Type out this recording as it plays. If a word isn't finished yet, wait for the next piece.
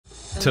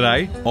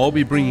Today, I'll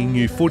be bringing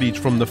you footage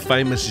from the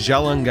famous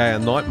Jalan Gaya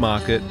night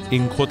market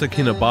in Kota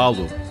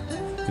Kinabalu.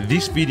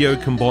 This video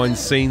combines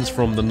scenes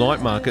from the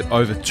night market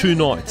over 2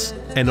 nights,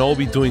 and I'll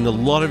be doing a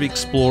lot of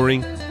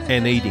exploring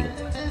and eating.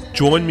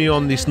 Join me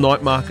on this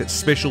night market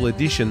special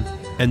edition,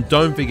 and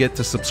don't forget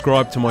to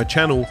subscribe to my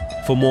channel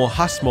for more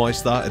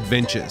Hussmeister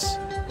adventures.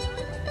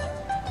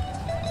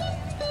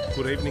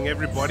 Good evening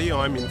everybody,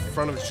 I'm in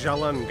front of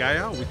Jalan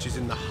Gaya, which is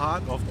in the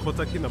heart of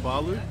Kota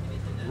Kinabalu.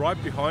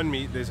 Right behind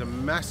me there's a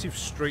massive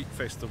street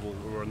festival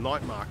or a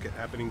night market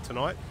happening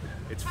tonight.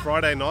 It's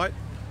Friday night.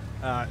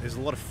 There's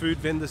a lot of food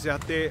vendors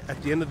out there.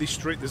 At the end of this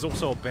street there's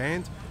also a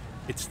band.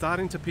 It's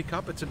starting to pick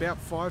up. It's about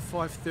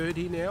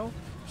 5:30 now,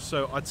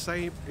 so I'd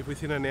say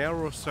within an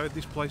hour or so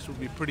this place will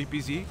be pretty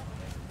busy.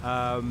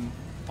 I'm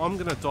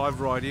gonna dive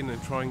right in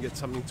and try and get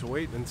something to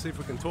eat and see if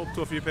we can talk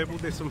to a few people.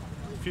 There's a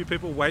few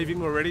people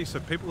waving already,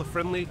 so people are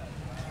friendly.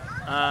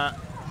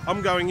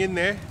 I'm going in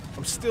there.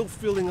 I'm still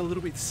feeling a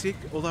little bit sick,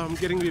 although I'm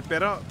getting a bit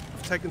better.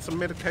 I've taken some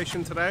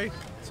medication today,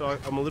 so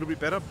I'm a little bit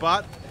better,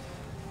 but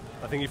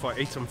I think if I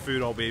eat some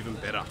food, I'll be even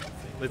better.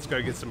 Let's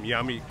go get some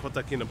yummy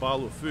Kota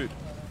Kinabalu food,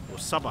 or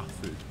Sabah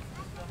food.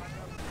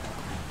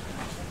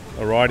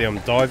 Alrighty, I'm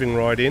diving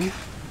right in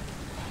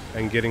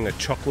and getting a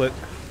chocolate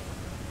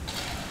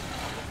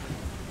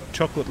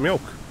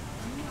milk.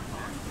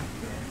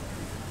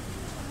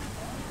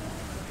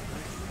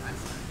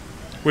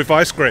 With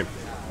ice cream.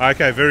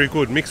 Okay, very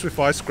good. Mixed with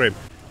ice cream.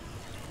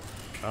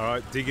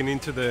 Alright, digging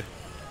into the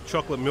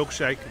chocolate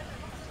milkshake.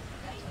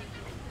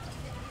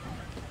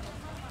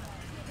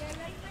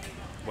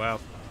 Wow.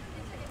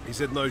 He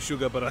said no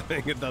sugar, but I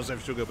think it does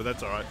have sugar, but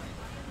that's alright.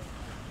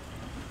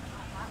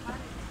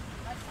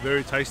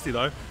 Very tasty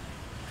though.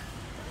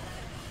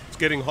 It's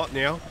getting hot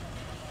now.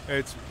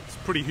 It's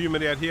pretty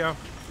humid out here.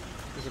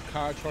 There's a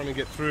car trying to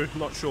get through,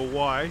 not sure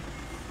why.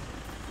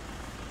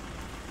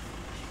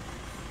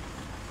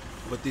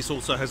 But this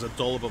also has a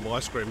dollop of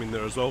ice cream in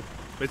there as well.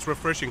 It's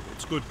refreshing,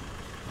 it's good.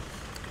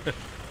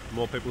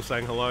 More people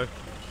saying hello.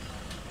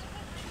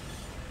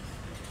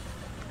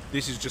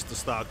 This is just the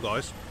start,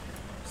 guys.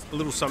 It's a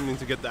little something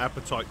to get the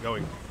appetite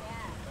going.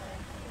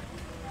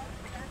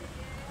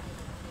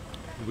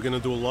 We're going to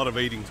do a lot of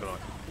eating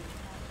tonight.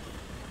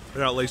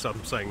 Or at least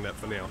I'm saying that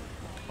for now.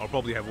 I'll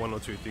probably have 1 or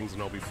 2 things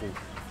and I'll be full.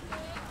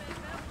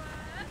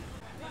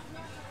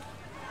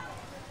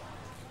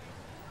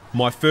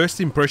 My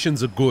first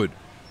impressions are good.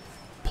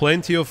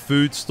 Plenty of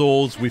food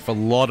stalls with a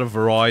lot of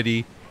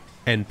variety,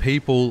 and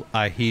people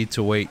are here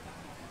to eat.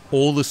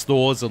 All the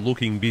stores are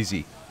looking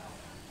busy.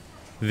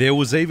 There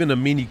was even a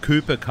Mini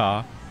Cooper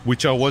car,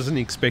 which I wasn't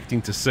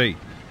expecting to see.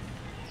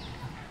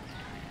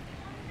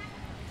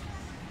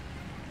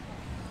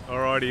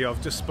 Alrighty,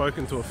 I've just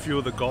spoken to a few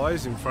of the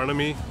guys in front of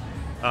me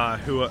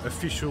who are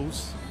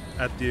officials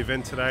at the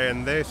event today,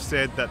 and they've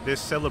said that they're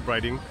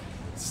celebrating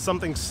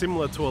something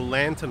similar to a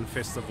lantern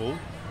festival,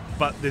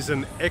 but there's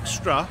an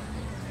extra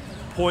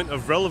point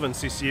of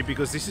relevance this year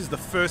because this is the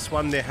first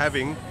one they're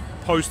having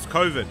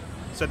post-COVID.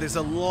 So there's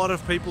a lot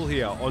of people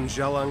here on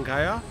Jalan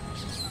Gaya.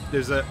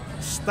 There's a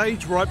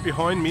stage right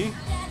behind me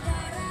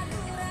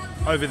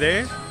over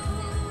there.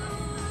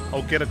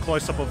 I'll get a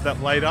close-up of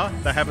that later.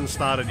 They haven't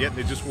started yet,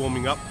 they're just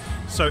warming up.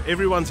 So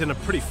everyone's in a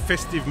pretty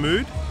festive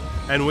mood,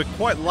 and we're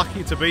quite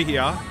lucky to be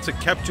here to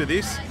capture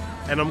this,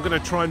 and I'm going to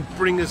try and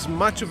bring as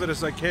much of it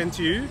as I can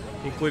to you,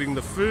 including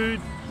the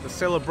food, the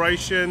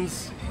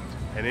celebrations,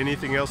 and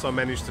anything else I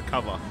managed to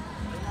cover.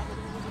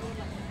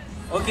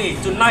 Okay,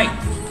 tonight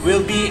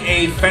will be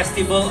a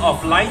festival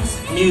of lights,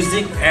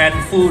 music and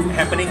food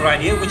happening right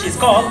here, which is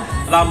called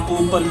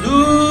Lampu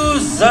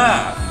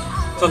Palooza.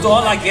 So to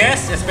all our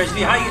guests,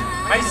 especially, hi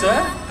sir,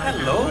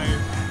 hello.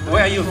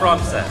 Where are you from,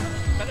 sir?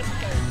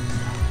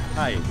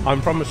 Hey, I'm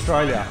from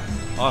Australia.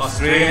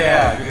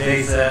 Australia, good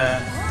day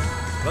sir.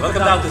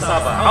 Welcome down to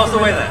Sabah. How's the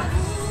weather?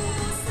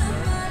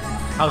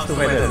 How's the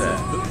weather, sir?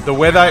 The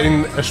weather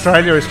in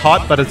Australia is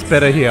hot, but it's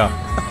better here.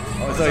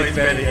 Oh, so it's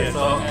better here.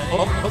 So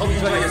hope you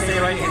enjoy your stay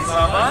right in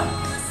Sabah.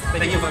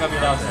 Thank you for coming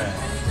down, sir.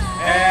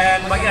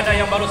 And bagi anda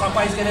yang baru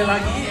sampai sekali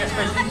lagi,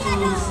 especially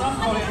to some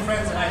Korean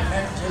friends that I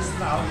met just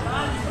now.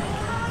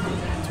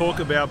 Talk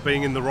about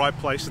being in the right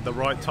place at the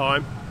right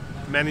time.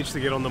 Managed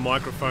to get on the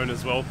microphone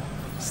as well.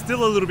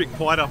 Still a little bit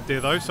quiet up there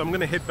though, so I'm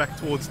going to head back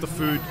towards the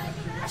food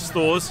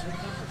stores,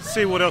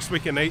 see what else we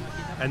can eat,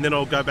 and then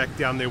I'll go back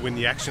down there when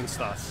the action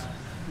starts.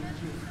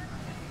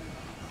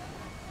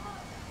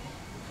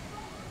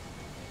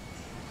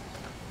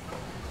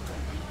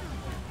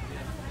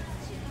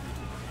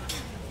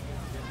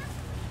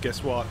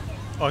 Guess what?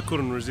 I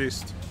couldn't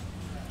resist.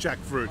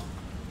 Jackfruit.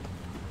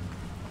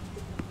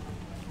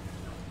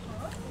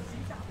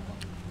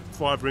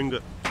 5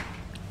 ringgit.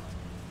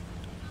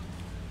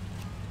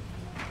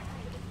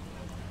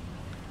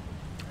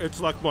 It's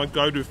like my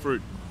go-to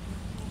fruit.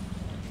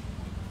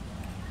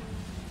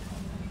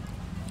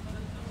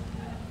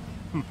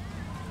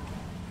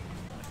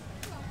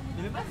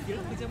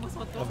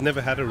 I've never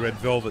had a red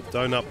velvet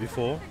donut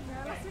before.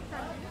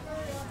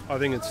 I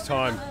think it's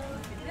time.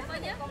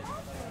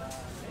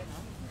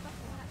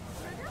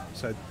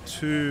 So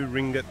 2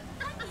 ringgit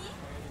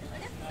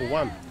for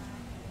one.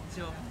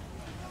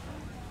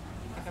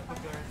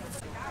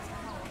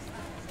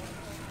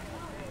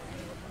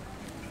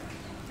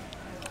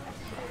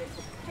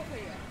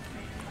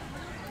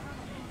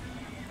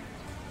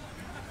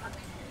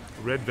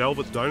 Red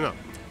velvet donut.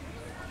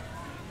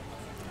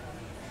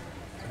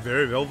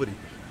 Very velvety.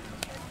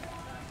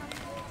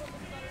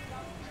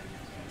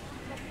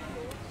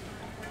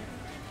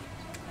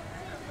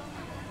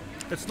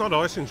 It's not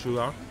icing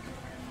sugar.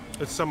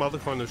 It's some other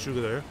kind of sugar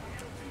there.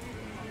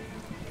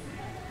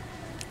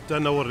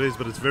 Don't know what it is,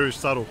 but it's very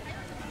subtle.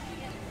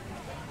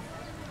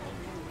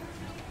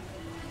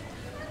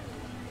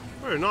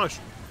 Very nice.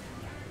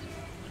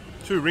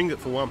 2 ringgit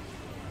for one.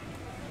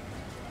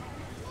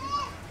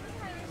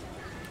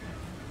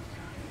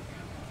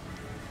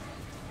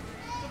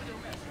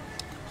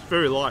 It's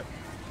very light.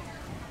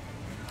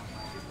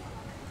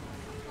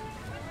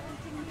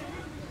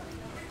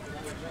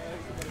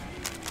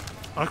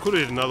 I could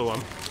eat another one,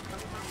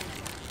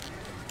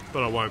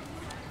 but I won't.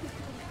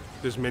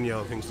 There's many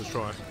other things to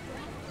try.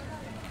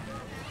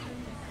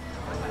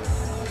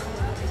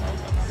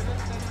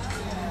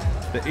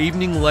 The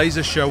evening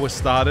laser show has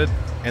started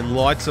and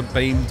lights are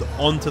beamed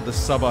onto the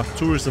Sabah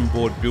Tourism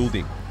Board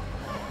building.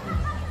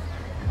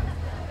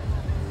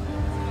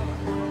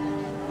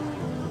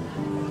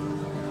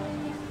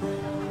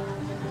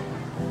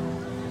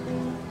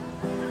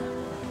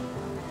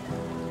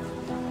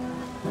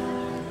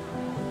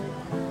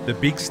 The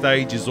big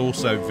stage is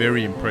also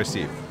very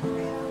impressive.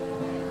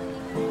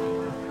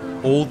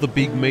 All the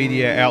big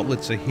media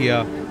outlets are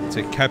here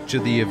to capture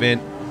the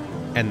event,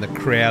 and the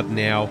crowd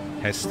now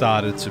has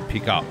started to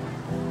pick up.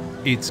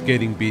 It's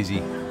getting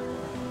busy.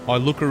 I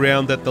look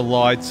around at the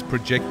lights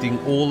projecting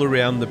all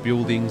around the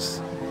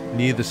buildings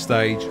near the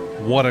stage.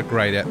 What a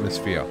great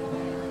atmosphere.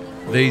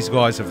 These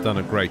guys have done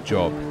a great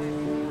job.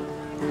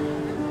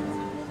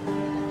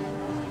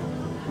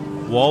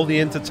 While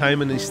the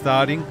entertainment is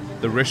starting,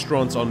 the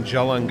restaurants on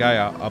Jalan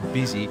Gaya are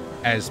busy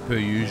as per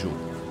usual.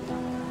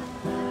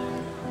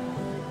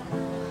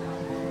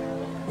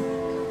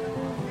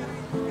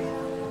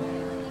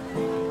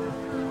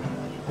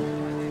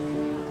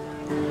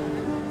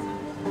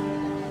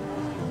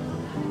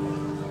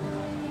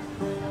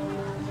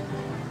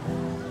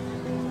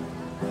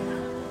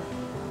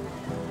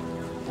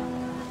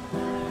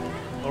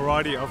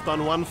 Alrighty, I've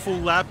done one full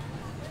lap.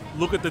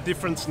 Look at the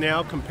difference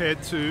now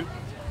compared to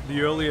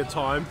the earlier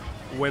time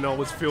when I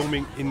was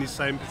filming in the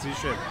same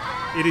position.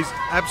 It is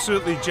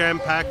absolutely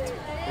jam-packed.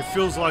 It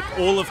feels like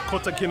all of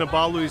Kota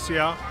Kinabalu is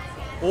here.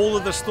 All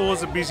of the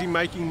stores are busy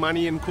making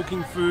money and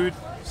cooking food,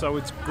 so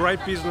it's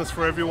great business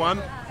for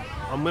everyone.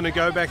 I'm gonna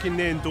go back in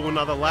there and do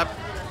another lap.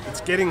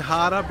 It's getting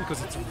harder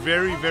because it's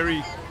very,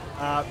 very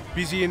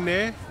busy in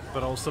there,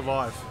 but I'll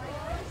survive.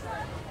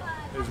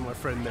 There's my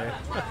friend there.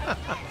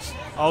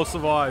 I'll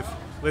survive.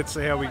 Let's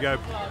see how we go,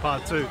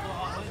 part 2.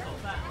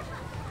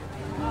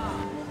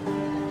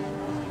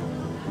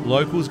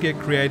 Locals get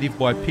creative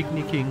by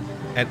picnicking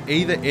at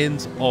either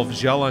ends of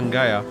Jalan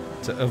Gaya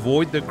to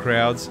avoid the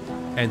crowds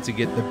and to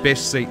get the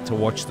best seat to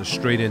watch the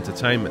street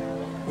entertainment.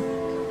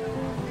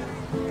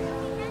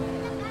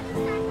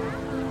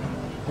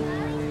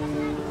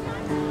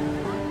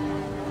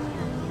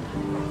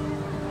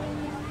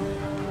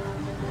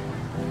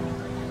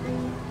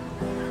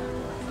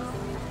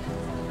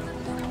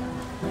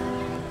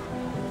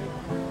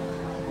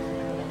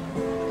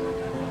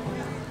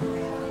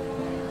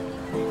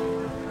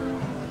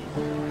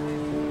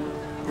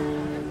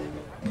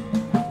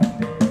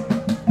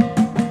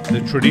 The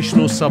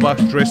traditional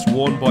Sabah dress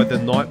worn by the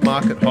night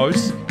market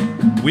hosts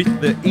with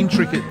the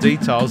intricate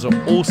details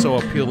are also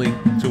appealing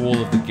to all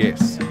of the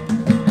guests.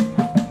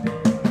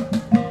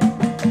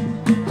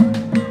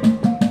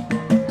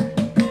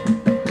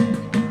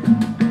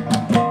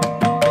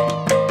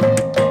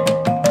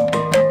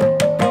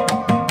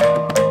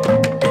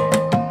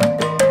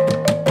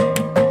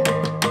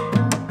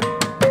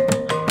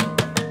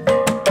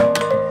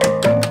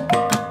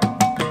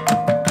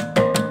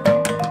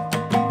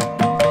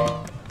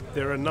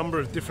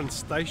 Different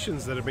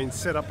stations that have been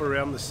set up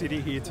around the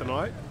city here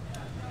tonight,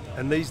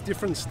 and these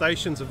different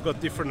stations have got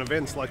different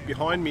events. Like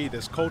behind me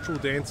there's cultural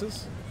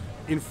dances,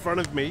 in front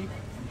of me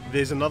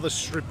there's another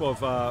strip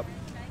of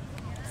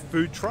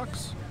food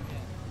trucks.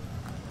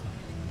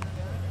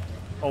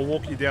 I'll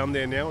walk you down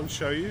there now and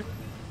show you,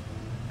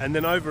 and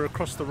then over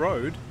across the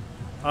road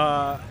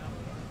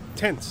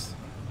tents.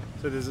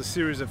 So there's a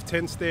series of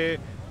tents there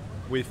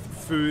with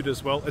food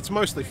as well. It's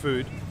mostly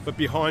food, but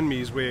behind me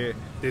is where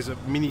there's a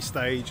mini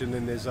stage, and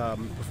then there's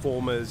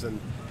performers and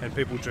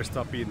people dressed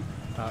up in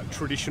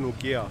traditional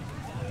gear.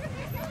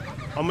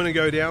 I'm gonna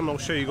go down and I'll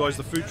show you guys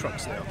the food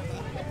trucks now.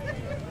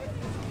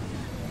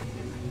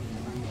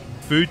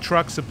 Food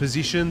trucks are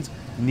positioned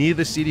near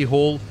the city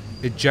hall,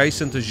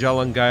 adjacent to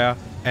Jalan Gaya,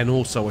 and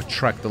also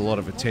attract a lot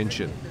of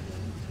attention.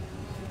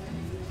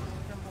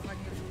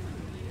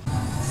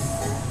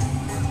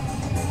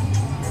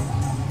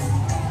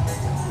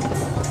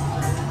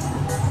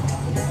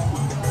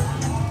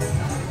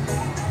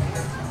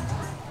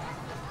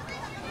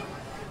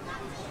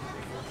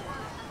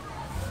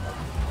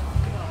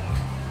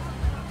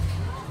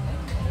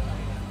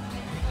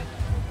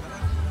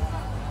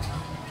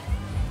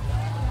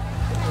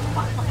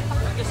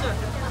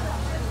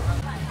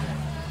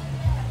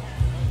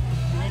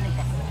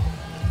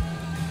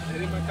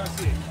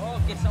 kasih.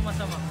 Oke,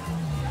 sama-sama.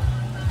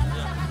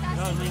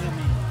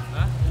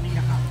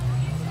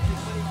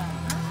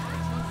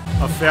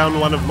 I found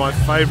one of my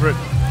favorite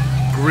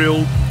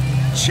grilled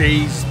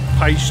cheese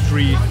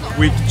pastry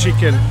with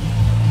chicken.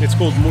 It's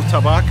called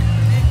Murtabak.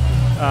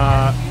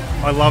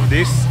 I love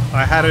this.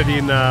 I had it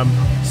in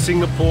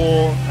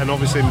Singapore and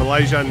obviously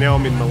Malaysia. Now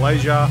I'm in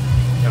Malaysia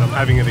and I'm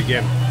having it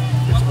again.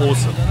 It's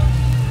awesome.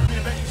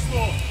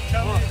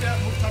 Tell me about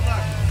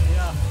Murtabak.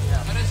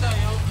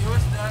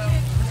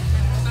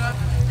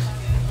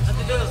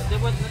 Nanti dulu, dia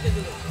buat nanti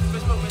dulu.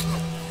 Facebook.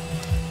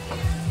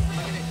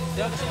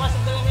 Dia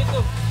masuk dalam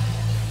itu.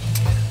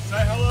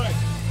 Say hello.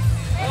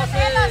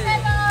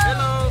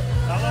 Hello.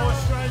 Hello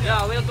Australia.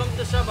 Yeah, welcome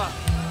to Sabah,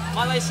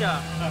 Malaysia.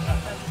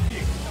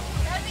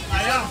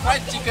 Ayam.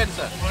 Fried chicken,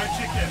 sir. Fried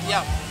chicken.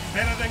 Yep.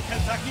 Better than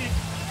Kentucky.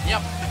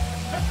 Yep.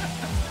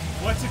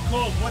 What's it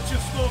called? What's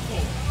your store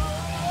called?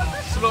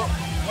 Slow.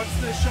 What's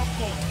the shop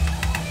called?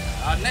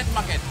 Net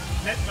market.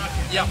 Net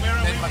Market. Yeah, Where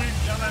are Net we Market. in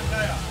Jalan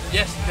Gaya?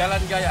 Yes,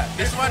 Jalan Gaya.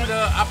 This one,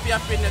 the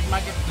api-api net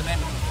market, the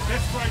name.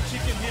 Best fried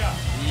chicken here.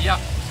 Yep.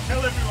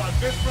 Tell everyone,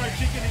 best fried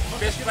chicken in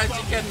Best fried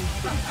chicken.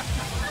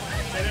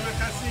 Terima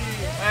kasih.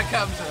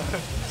 Welcome, sir.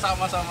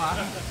 Sama-sama.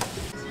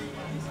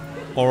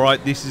 Alright,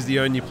 this is the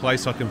only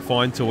place I can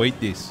find to eat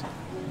this.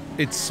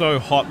 It's so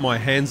hot my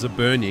hands are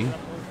burning,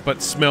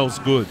 but smells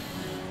good.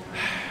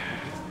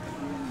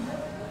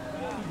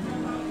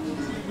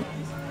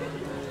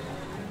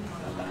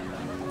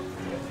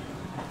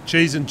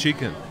 Cheese and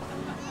chicken.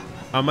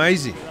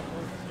 Amazing.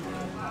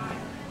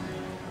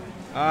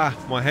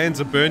 My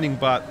hands are burning,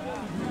 but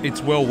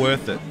it's well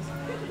worth it.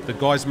 The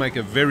guys make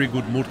a very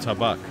good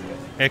murtabak.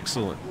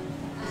 Excellent.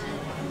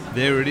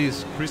 There it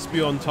is,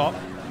 crispy on top,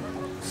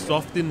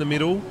 soft in the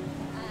middle,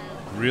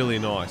 really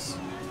nice.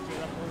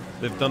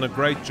 They've done a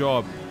great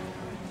job.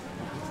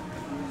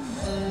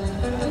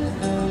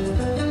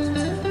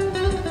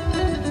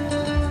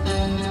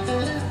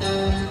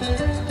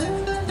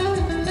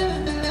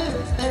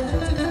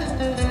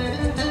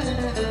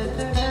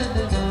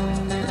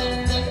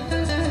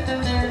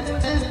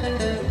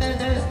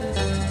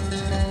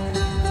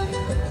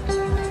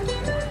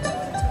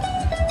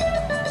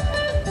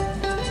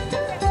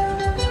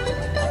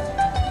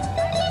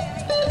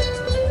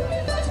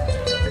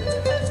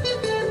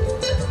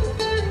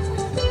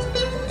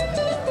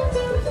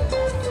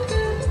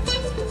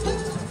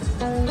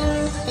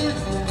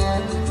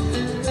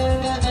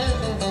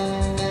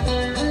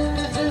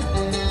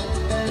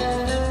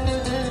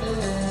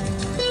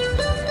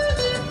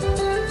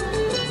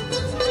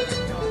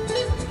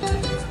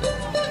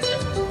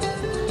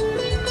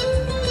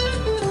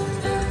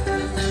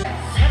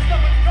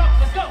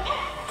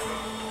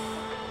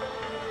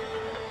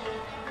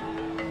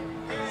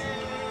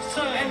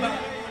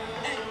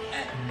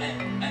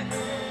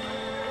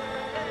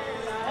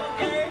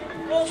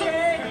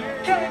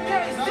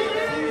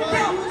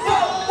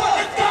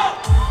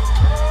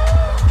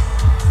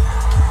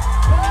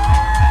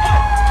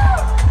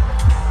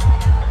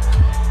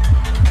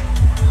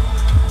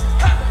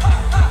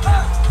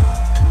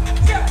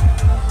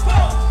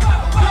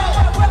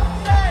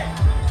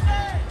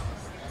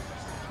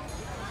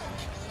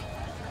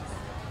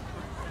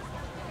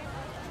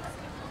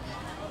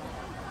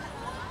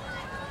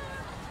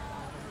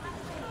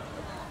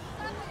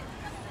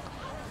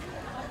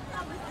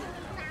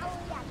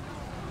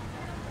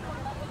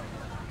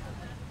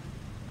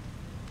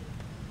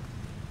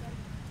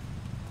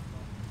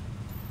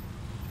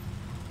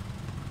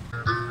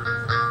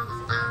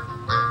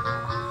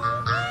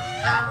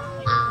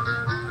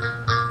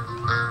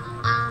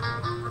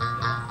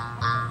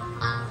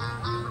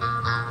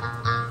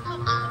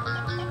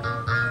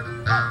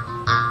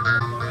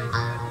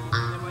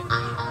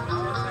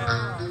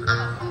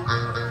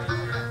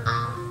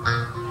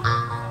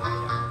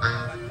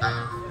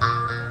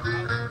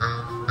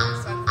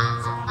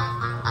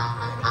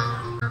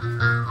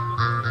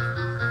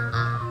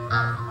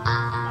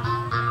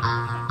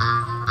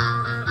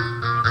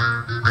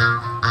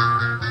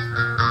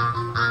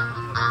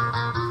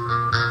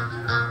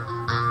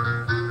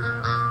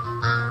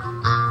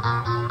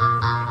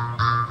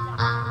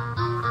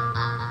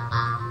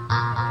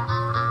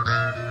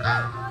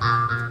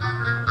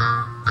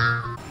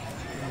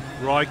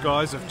 Right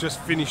guys, I've just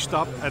finished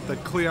up at the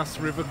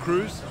Klias River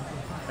Cruise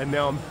and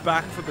now I'm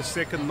back for the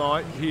second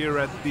night here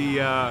at the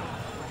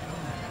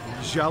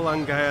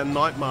Jalan Gaya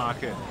night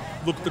market.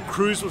 Look, the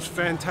cruise was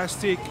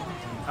fantastic.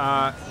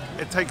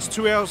 It takes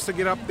 2 hours to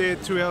get up there,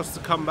 2 hours to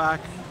come back.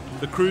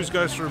 The cruise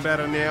goes for about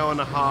an hour and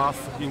a half,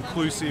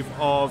 inclusive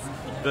of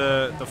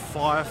the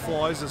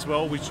fireflies as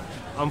well, which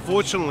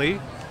unfortunately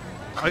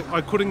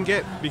I couldn't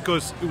get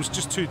because it was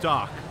just too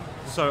dark.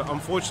 So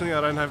unfortunately I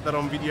don't have that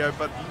on video,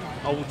 but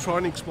I will try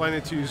and explain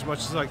it to you as much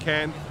as I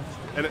can.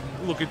 And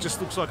look, it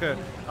just looks like a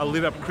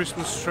lit up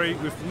Christmas tree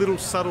with little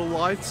subtle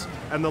lights,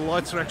 and the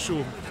lights are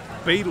actual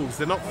beetles,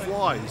 they're not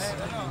flies.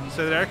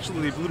 So they're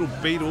actually little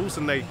beetles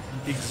and they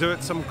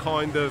exert some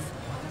kind of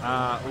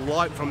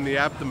light from the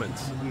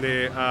abdomens. And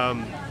they're,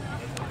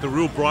 the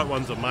real bright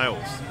ones are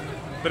males.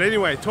 But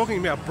anyway, talking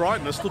about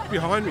brightness, look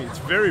behind me, it's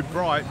very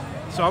bright.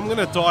 So I'm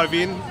gonna dive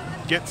in,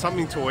 get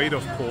something to eat,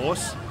 of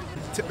course.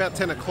 It's about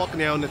 10 o'clock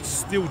now and it's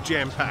still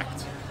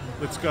jam-packed.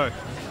 Let's go.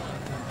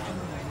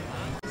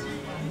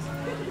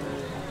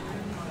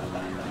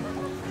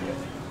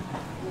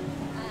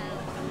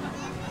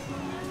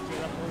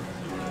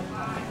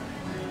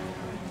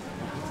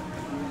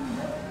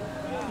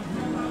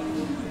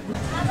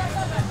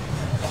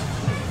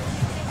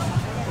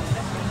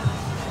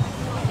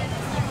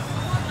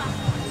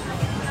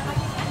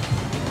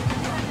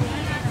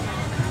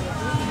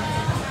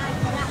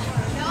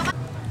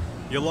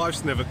 Your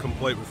life's never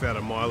complete without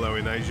a Milo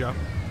in Asia.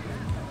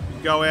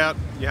 You go out,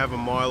 you have a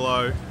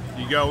Milo.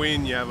 You go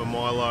in, you have a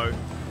Milo.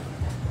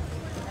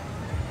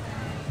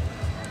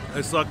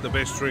 It's like the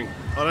best drink.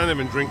 I don't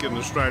even drink it in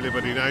Australia,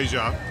 but in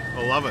Asia,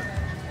 I love it.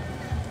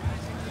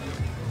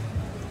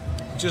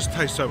 It just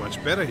tastes so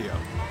much better here.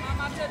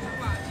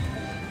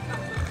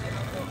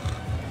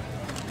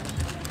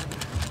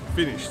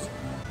 Finished.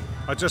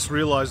 I just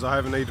realised I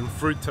haven't eaten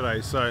fruit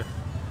today, so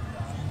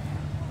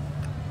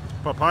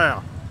papaya.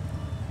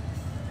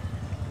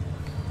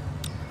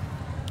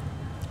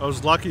 I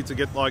was lucky to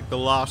get like the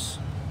last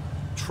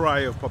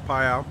tray of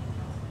papaya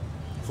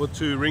for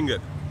 2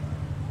 ringgit.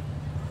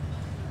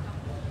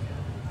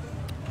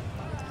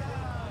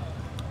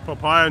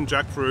 Papaya and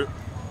jackfruit,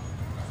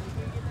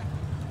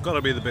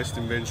 gotta be the best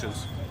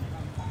inventions.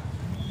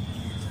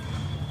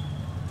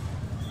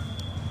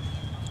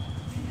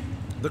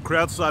 The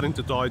crowd's starting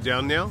to die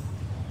down now.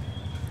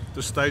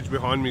 The stage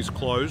behind me is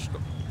closed.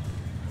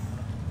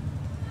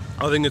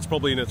 I think it's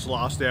probably in its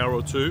last hour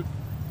or two.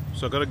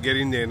 So I've got to get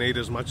in there and eat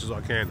as much as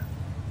I can.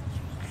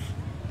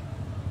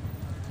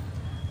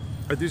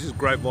 But this is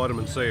great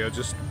vitamin C. I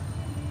just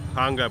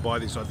can't go by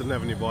this. I didn't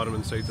have any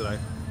vitamin C today.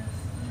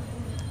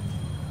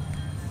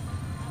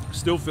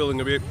 Still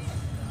feeling a bit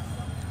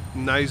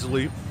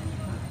nasally,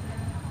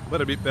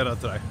 but a bit better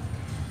today.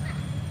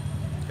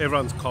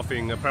 Everyone's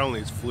coughing. Apparently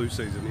it's flu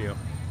season here.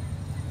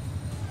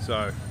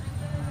 So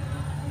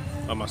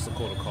I must have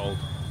caught a cold.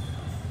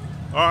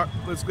 Alright,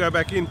 let's go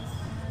back in.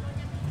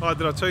 Oh,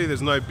 did I tell you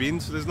there's no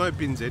bins? There's no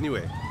bins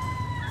anywhere.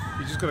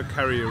 You just got to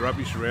carry your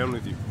rubbish around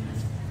with you.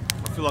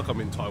 I feel like I'm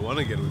in Taiwan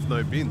again with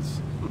no bins.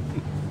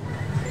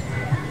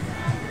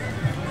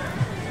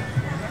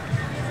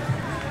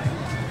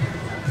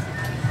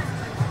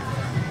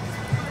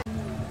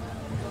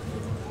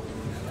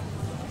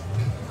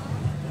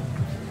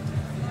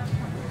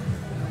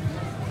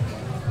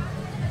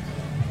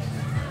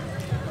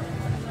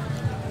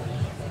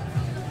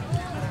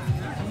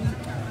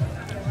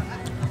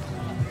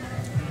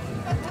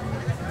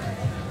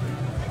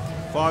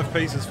 Five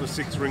pieces for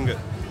 6 ringgit.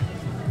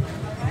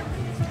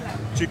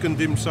 Chicken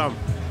dim sum.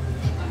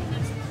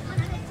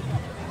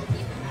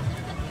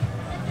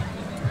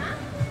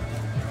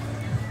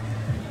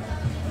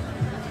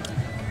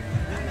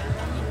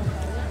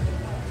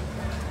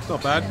 It's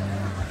not bad.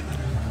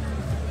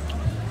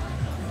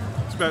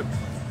 It's about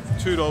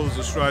 $2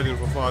 Australian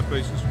for 5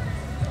 pieces.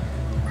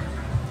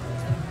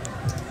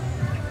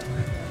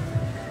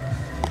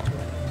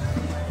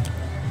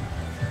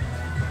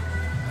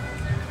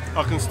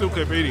 I can still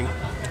keep eating.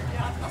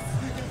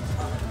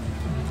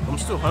 I'm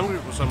still hungry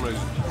for some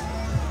reason.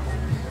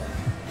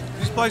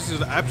 This place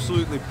is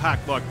absolutely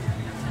packed. Like,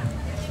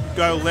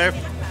 go left,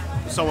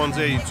 someone's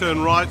there. You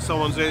turn right,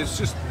 someone's there. It's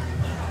just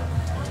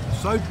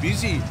so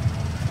busy.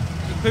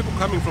 There's people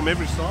coming from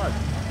every side.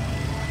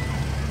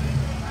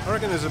 I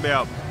reckon there's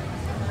about,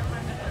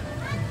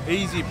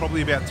 easy,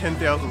 probably about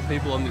 10,000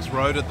 people on this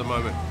road at the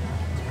moment.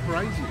 It's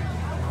crazy.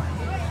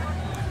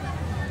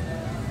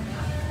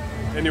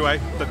 Anyway,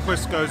 the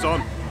quest goes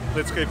on.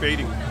 Let's keep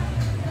eating.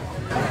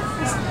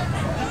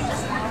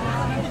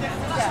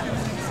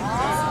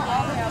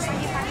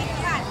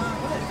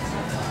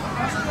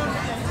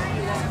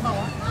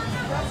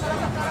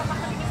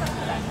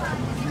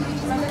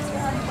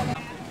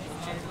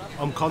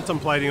 I'm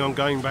contemplating on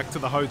going back to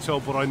the hotel,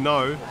 but I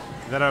know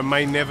that I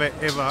may never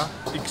ever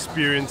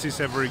experience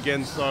this ever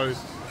again, so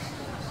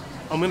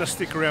I'm going to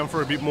stick around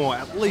for a bit more,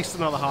 at least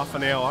another half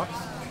an hour.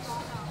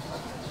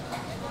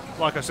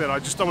 Like I said, I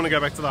just don't want to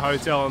go back to the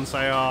hotel and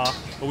say, I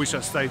wish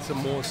I stayed some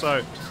more.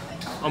 So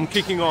I'm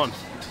kicking on.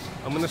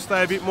 I'm going to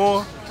stay a bit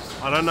more.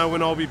 I don't know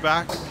when I'll be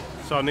back,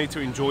 so I need to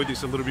enjoy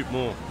this a little bit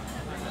more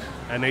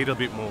and eat a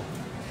bit more.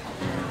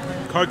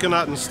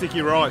 Coconut and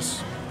sticky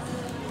rice.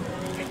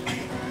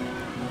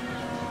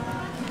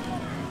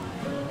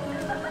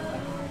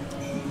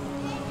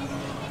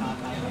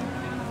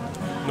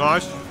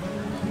 Nice.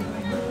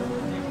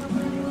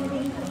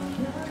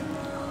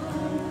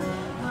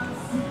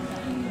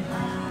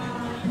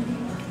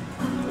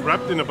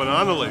 Wrapped in a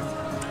banana leaf.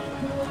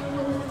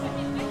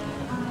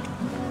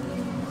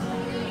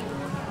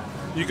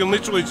 You can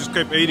literally just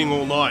keep eating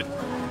all night,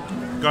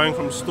 going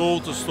from stall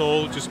to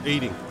stall, just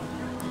eating.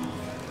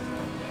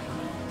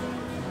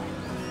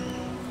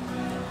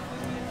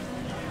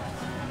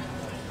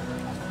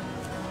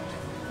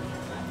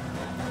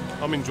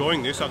 I'm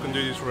enjoying this. I can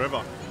do this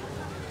forever.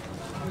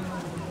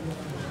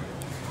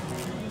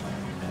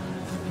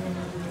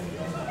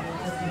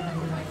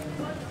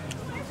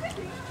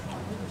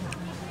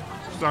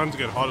 starting to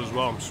get hot as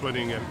well. I'm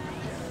sweating again.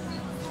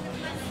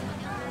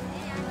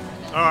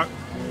 Alright,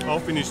 I'll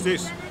finish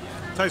this.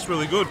 Tastes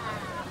really good.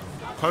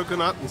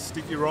 Coconut and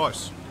sticky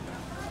rice.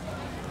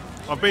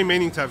 I've been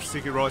meaning to have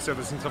sticky rice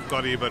ever since I've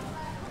got here, but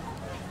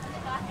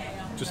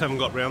just haven't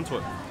got round to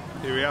it.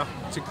 Here we are.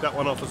 Tick that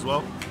one off as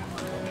well.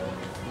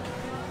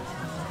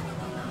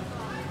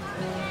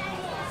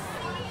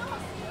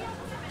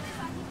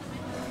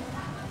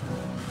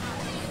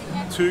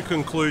 Two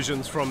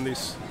conclusions from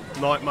this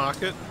night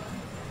market.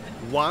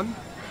 One,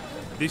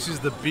 this is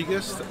the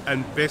biggest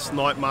and best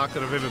night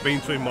market I've ever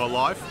been to in my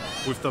life,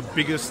 with the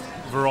biggest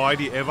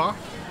variety ever.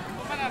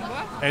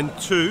 And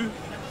two,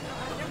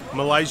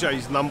 Malaysia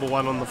is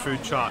 #1 on the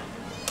food chart.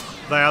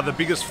 They are the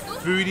biggest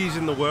foodies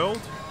in the world,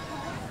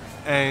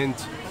 and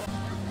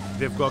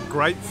they've got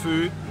great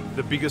food,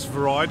 the biggest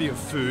variety of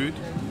food,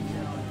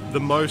 the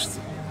most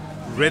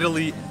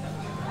readily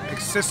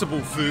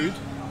accessible food.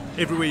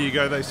 Everywhere you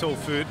go they sell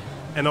food,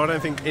 and I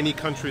don't think any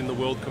country in the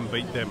world can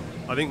beat them.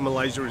 I think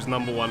Malaysia is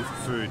 #1 for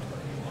food.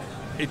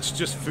 It's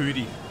just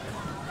foodie.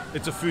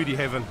 It's a foodie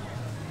heaven.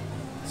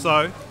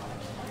 So,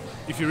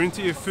 if you're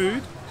into your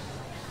food,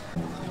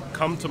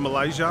 come to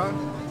Malaysia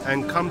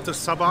and come to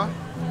Sabah.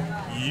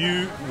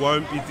 You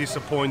won't be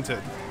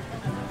disappointed.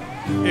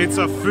 It's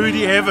a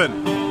foodie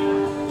heaven.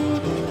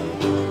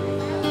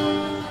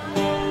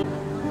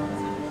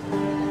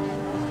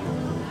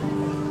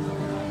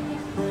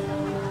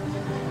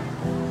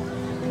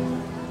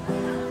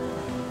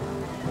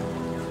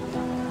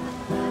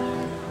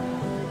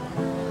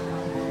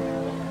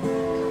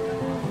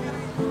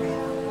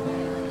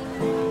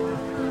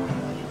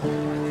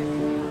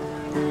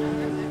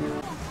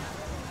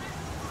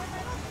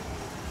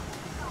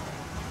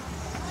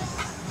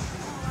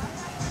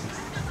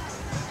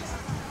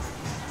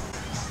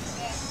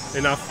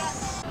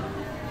 Enough.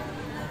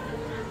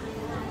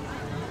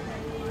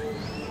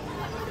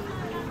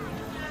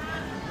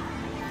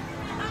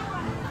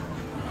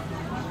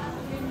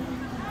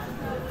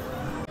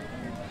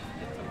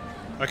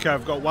 Okay,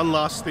 I've got one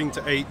last thing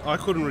to eat. I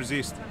couldn't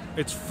resist.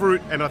 It's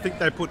fruit, and I think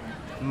they put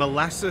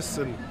molasses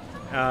and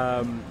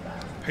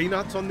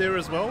peanuts on there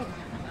as well.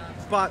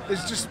 But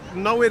there's just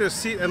nowhere to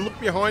sit, and look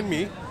behind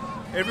me.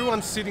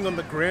 Everyone's sitting on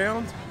the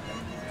ground.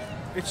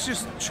 It's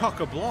just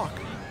chock-a-block.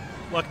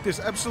 Like, there's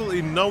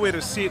absolutely nowhere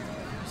to sit.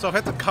 So I've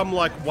had to come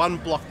like one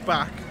block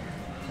back,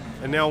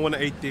 and now I want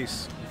to eat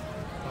this.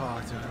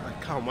 Oh,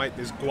 I can't wait.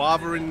 There's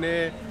guava in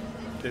there,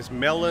 there's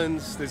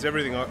melons, there's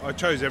everything. I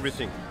chose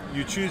everything.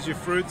 You choose your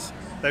fruits,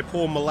 they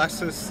pour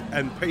molasses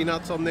and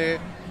peanuts on there,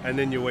 and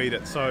then you eat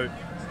it. So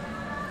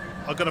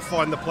I've got to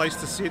find the place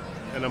to sit,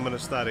 and I'm going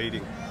to start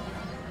eating.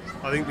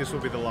 I think this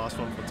will be the last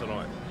one for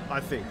tonight.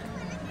 I think.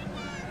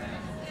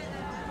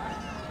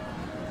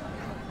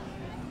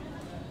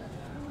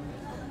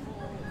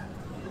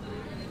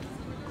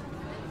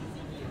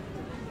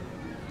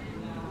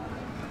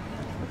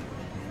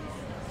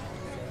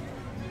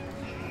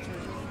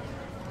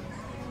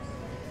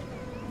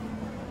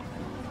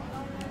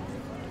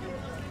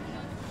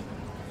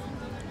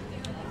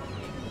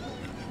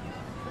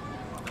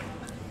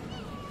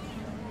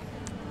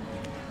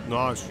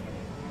 Nice.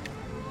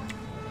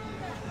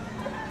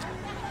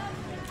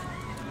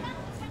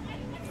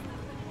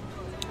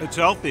 It's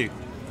healthy.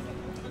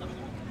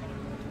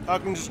 I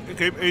can just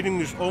keep eating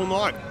this all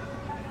night.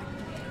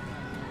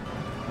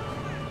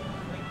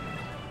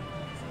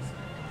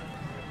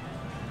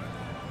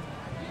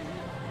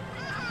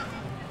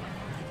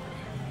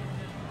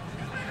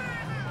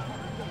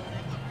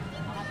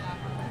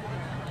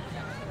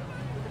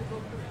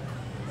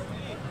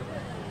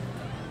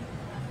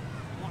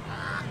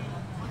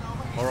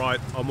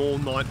 Alright, I'm all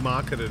night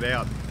marketed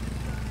out.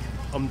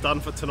 I'm done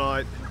for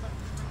tonight.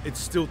 It's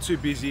still too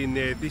busy in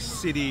there. This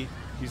city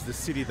is the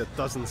city that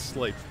doesn't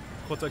sleep.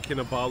 Kota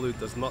Kinabalu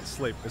does not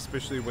sleep,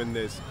 especially when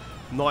there's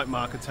night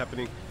markets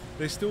happening.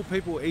 There's still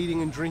people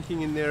eating and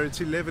drinking in there. It's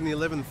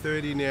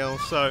 11:30 now,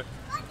 so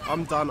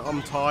I'm done.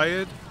 I'm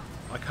tired.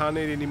 I can't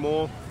eat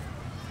anymore.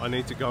 I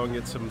need to go and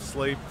get some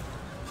sleep.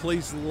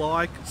 Please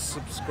like,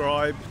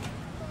 subscribe,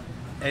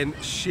 and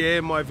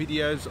share my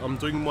videos. I'm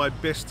doing my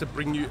best to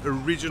bring you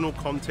original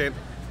content,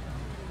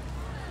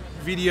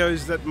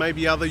 videos that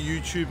maybe other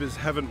YouTubers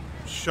haven't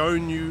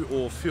shown you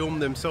or filmed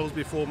themselves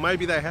before.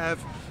 Maybe they have,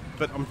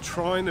 but I'm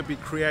trying to be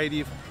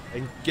creative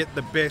and get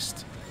the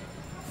best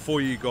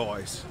for you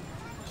guys.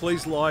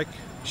 Please like,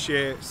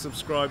 share,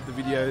 subscribe the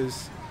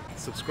videos,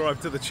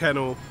 subscribe to the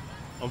channel.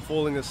 I'm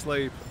falling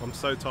asleep, I'm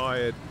so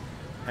tired,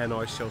 and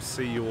I shall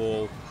see you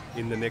all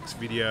in the next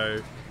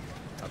video.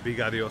 A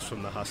big adios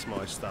from the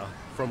Hussmeister,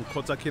 from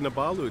Kota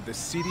Kinabalu, the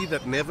city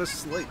that never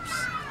sleeps.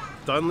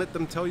 Don't let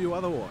them tell you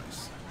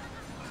otherwise.